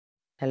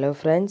Hello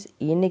friends,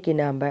 இன்றைக்கி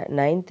நாம்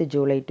 9th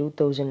July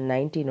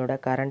 2019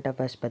 current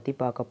affairs பற்றி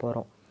பார்க்க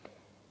போகிறோம்.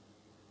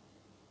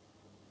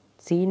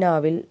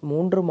 சீனாவில்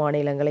 3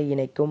 மாநிலங்களை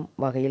இணைக்கும்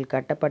வகையில்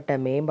கட்டப்பட்ட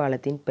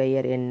மேம்பாலத்தின்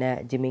பெயர் என்ன?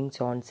 ஜிமிங்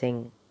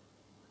சான்சிங்.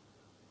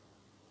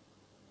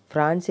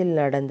 பிரான்சில்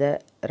நடந்த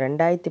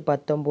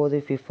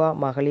 2019 ஃபிஃபா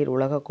மகளிர்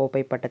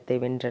உலகக்கோப்பை பட்டத்தை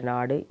வென்ற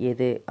நாடு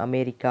எது?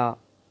 அமெரிக்கா.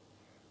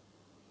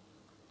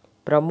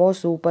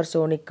 பிரம்மோஸ்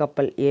சூப்பர்சோனிக்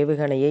கப்பல்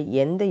ஏவுகணையை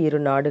எந்த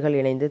 2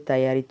 நாடுகள் இணைந்து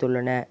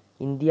தயாரித்துள்ளன?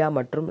 இந்தியா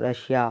மற்றும்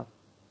ரஷ்யா.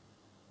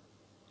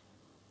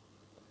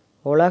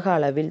 உலக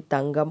அளவில்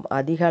தங்கம்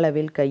அதிக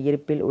அளவில்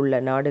கையிருப்பில்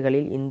உள்ள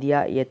நாடுகளில் இந்தியா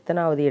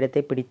எத்தனாவது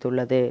இடத்தை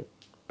பிடித்துள்ளது?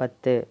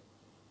 10.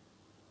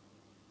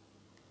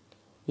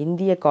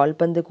 இந்திய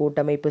கால்பந்து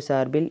கூட்டமைப்பு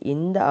சார்பில்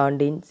இந்த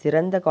ஆண்டின்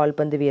சிறந்த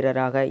கால்பந்து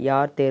வீரராக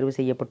யார் தேர்வு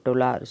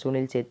செய்யப்பட்டுள்ளார்?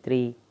 சுனில்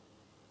சேத்ரி.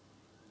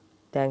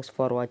 தேங்க்ஸ்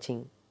ஃபார்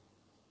வாட்சிங்.